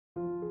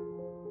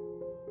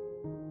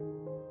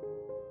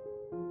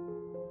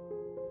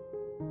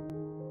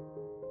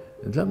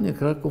Dla mnie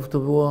Kraków to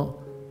była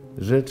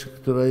rzecz,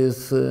 która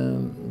jest,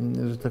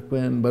 że tak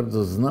powiem,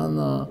 bardzo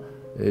znana,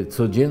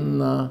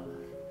 codzienna.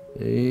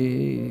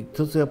 I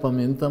to, co ja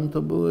pamiętam,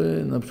 to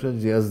były na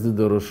przykład jazdy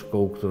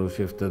dorożką, którą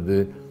się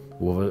wtedy,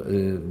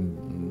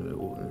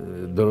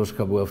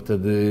 dorożka była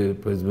wtedy,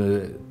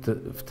 powiedzmy,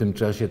 w tym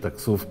czasie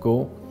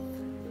taksówką,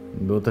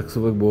 bo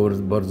taksówek było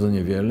bardzo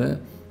niewiele.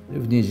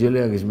 W niedzielę,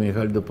 jakśmy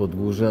jechali do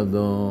Podgórza,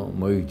 do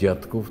moich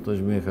dziadków,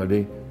 tośmy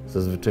jechali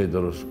zazwyczaj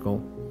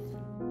dorożką.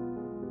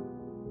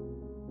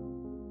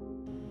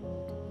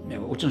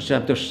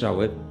 Uczęszczałem do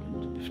szkoły,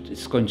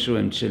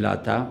 skończyłem 3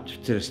 lata, w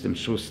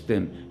 46,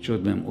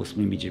 7,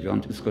 8 i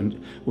 9.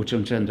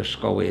 Uczęszczałem do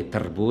szkoły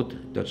Tarbut,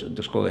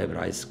 do szkoły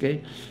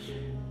hebrajskiej.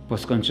 Po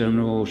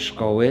skończeniu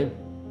szkoły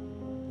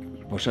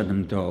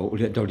poszedłem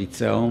do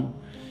liceum.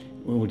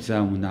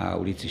 Liceum na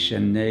ulicy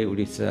Siennej,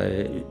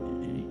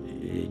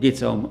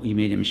 liceum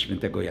imieniem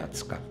Świętego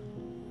Jacka.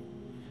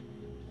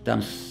 Tam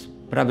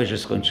prawie, że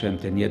skończyłem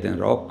ten 1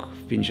 rok.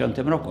 W 50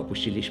 roku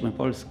opuściliśmy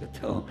Polskę.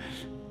 To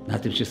na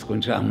tym się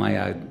skończyła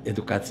moja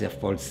edukacja w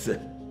Polsce.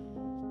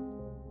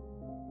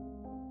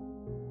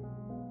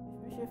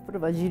 Myśmy się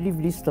wprowadzili w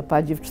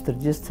listopadzie w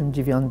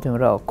 1949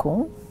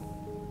 roku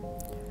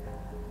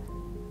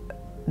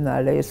na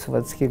Aleję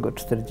Słowackiego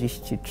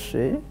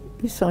 43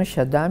 i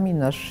sąsiadami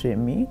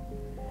naszymi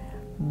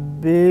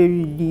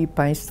byli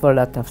państwo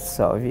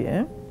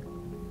Latawcowie,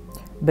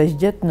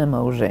 bezdzietne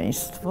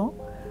małżeństwo,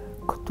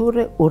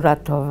 które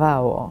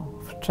uratowało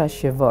w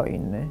czasie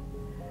wojny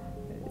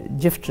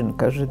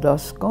dziewczynkę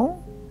żydowską,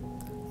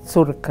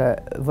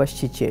 córkę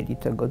właścicieli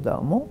tego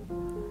domu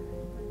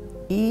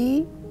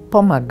i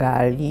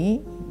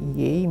pomagali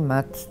jej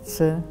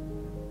matce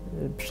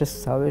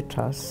przez cały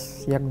czas,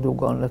 jak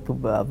długo ona tu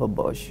była w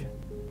obozie.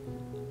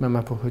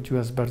 Mama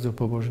pochodziła z bardzo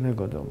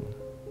pobożnego domu,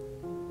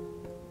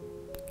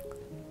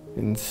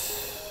 więc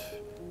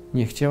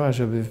nie chciała,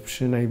 żeby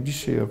przy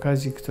najbliższej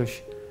okazji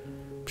ktoś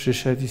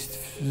przyszedł i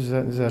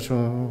zaczął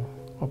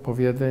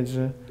opowiadać,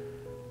 że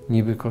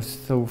niby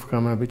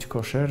stołówka ma być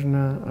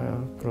koszerna,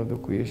 a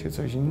produkuje się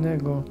coś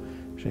innego,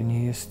 że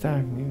nie jest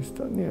tak, nie jest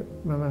to. Nie,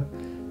 mama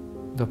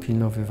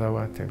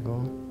dopilnowywała tego.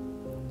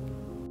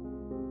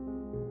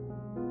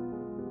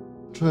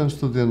 Kończyłem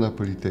studia na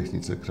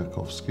Politechnice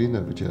Krakowskiej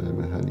na Wydziale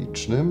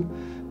Mechanicznym,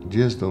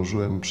 gdzie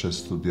zdążyłem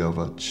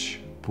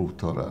przestudiować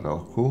 1,5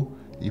 roku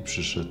i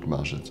przyszedł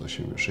marzec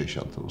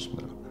 1968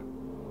 roku.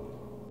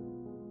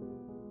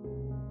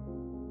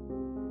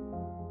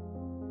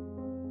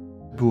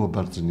 Było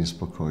bardzo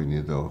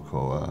niespokojnie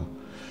dookoła.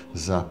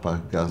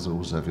 Zapach gazu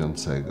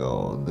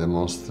łzawiącego,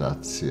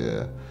 demonstracje,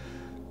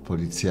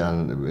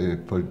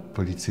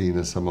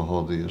 policyjne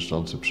samochody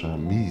jeżdżące,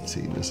 przepraszam,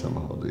 milicyjne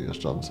samochody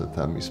jeżdżące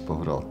tam i z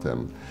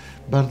powrotem.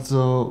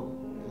 Bardzo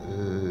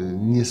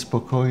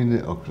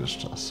niespokojny okres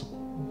czasu.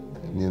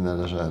 Nie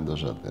należałem do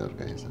żadnej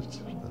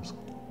organizacji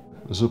żydowskiej.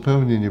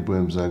 Zupełnie nie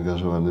byłem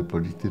zaangażowany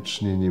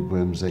politycznie, nie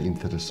byłem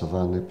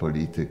zainteresowany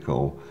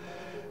polityką.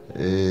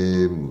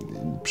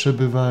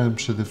 Przebywałem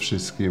przede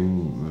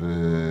wszystkim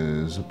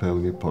w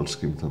zupełnie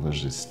polskim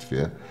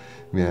towarzystwie.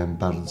 Miałem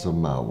bardzo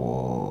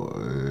mało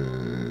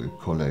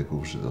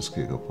kolegów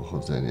żydowskiego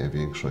pochodzenia.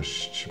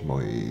 Większość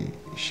mojej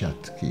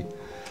siatki,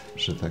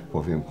 że tak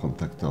powiem,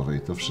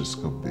 kontaktowej, to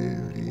wszystko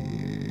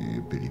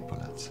byli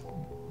Polacy.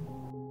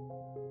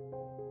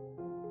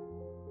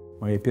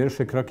 Moje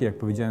pierwsze kroki, jak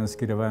powiedziałem,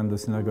 skierowałem do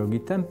synagogi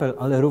Tempel,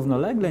 ale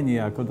równolegle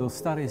niejako do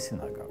Starej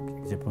Synagogi,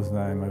 gdzie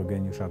poznałem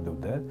Eugeniusza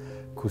Dudę,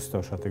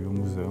 kustosza tego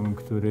muzeum,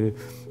 który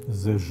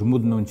ze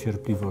żmudną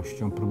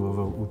cierpliwością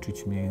próbował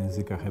uczyć mnie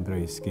języka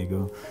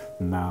hebrajskiego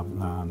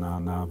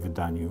na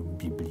wydaniu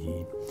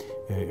Biblii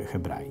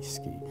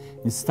hebrajskiej.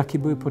 Więc takie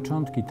były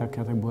początki,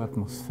 taka była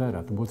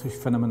atmosfera. To było coś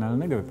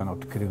fenomenalnego, wie pan,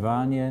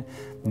 odkrywanie.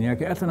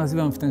 Ja to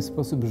nazywam w ten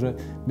sposób, że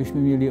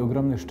myśmy mieli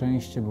ogromne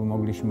szczęście, bo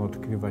mogliśmy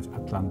odkrywać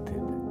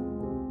Atlantydę.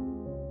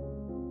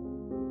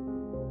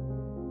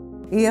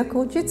 I jak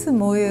rodzice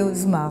moje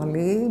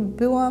zmarli,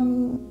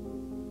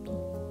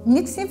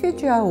 nic nie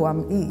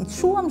wiedziałam i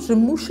czułam, że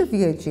muszę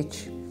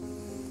wiedzieć.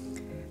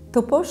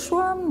 To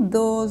poszłam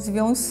do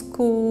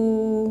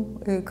Związku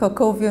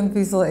Krakowian w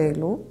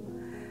Izraelu.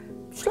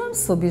 Myślałam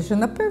sobie, że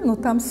na pewno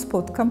tam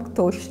spotkam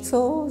ktoś,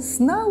 co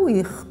znał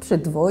ich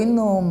przed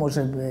wojną,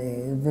 może by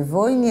we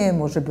wojnie,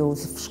 może był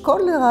w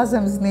szkole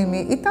razem z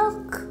nimi i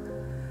tak.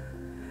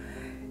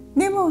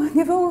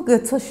 Nie mogę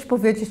coś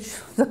powiedzieć.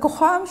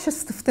 Zakochałam się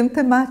w tym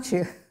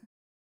temacie.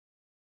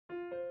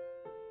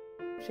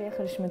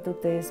 Przyjechaliśmy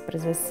tutaj z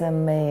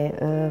prezesem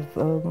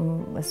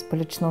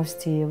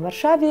społeczności w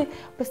Warszawie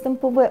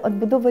postępowo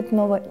odbudować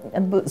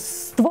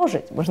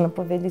stworzyć, można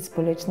powiedzieć,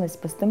 społeczność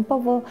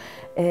postępową,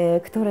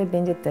 która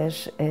będzie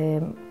też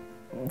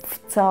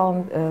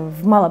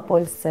w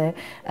Małopolsce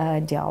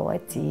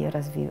działać i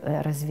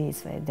rozwijać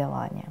swoje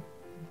działania.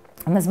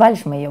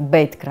 Nazwaliśmy ją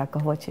Beit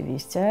Kraków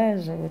oczywiście,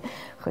 że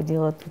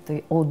chodziło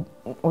tutaj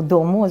o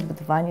domu, o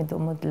zbudowanie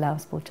domu dla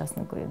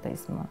współczesnego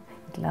judaizmu,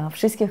 dla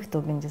wszystkich,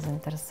 kto będzie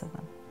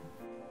zainteresowany.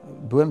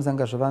 Byłem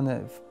zaangażowany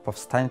w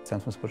powstanie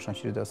Centrum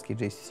Społeczności Żydowskiej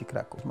JCC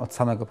Kraków od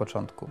samego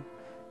początku.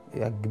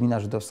 jak gmina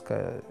żydowska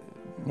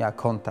miała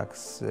kontakt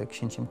z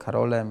księciem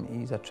Karolem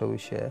i zaczęły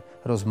się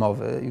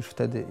rozmowy. Już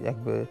wtedy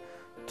jakby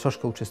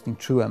troszkę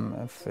uczestniczyłem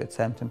w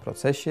całym tym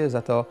procesie.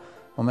 Za to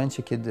w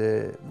momencie,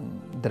 kiedy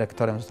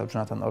dyrektorem został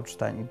Jonathan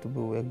Olsztyn i to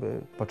był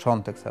jakby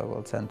początek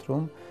całego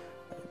centrum,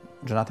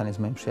 Jonathan jest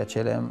moim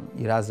przyjacielem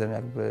i razem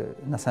jakby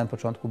na samym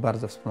początku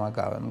bardzo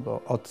wspomagałem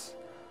go od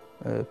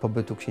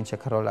pobytu księcia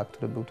Karola,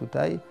 który był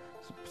tutaj,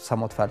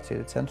 samo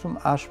otwarcie centrum,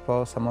 aż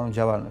po samą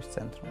działalność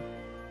centrum.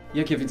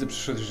 Jak ja widzę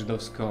przyszłość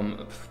żydowską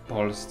w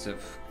Polsce,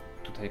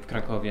 tutaj w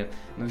Krakowie?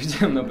 No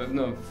widziałem na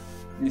pewno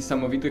w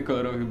niesamowitych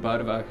kolorowych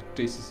barwach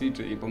JCC,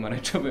 czyli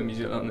pomarańczowym i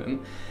zielonym,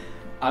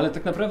 ale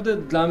tak naprawdę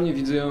dla mnie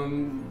widzę ją,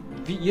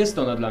 jest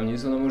ona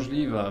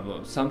możliwa,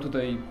 bo sam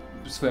tutaj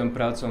swoją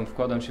pracą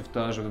wkładam się w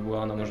to, żeby była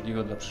ona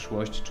możliwa dla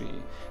przyszłości, czyli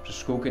przez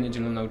szkółkę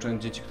niedzielną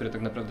nauczając dzieci, które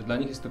tak naprawdę dla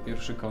nich jest to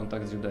pierwszy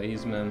kontakt z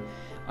judaizmem,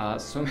 a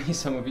są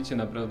niesamowicie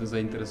naprawdę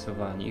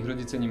zainteresowani. Ich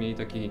rodzice nie mieli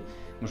takiej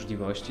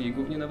możliwości i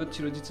głównie nawet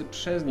ci rodzice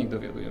przez nich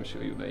dowiadują się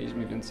o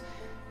judaizmie, więc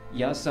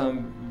ja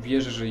sam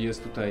wierzę, że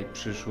jest tutaj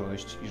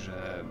przyszłość i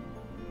że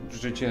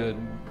życie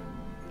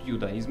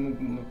judaizmu,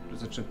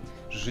 znaczy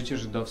życie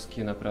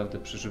żydowskie naprawdę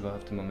przeżywa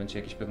w tym momencie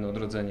jakieś pewne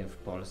odrodzenie w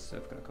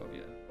Polsce, w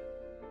Krakowie.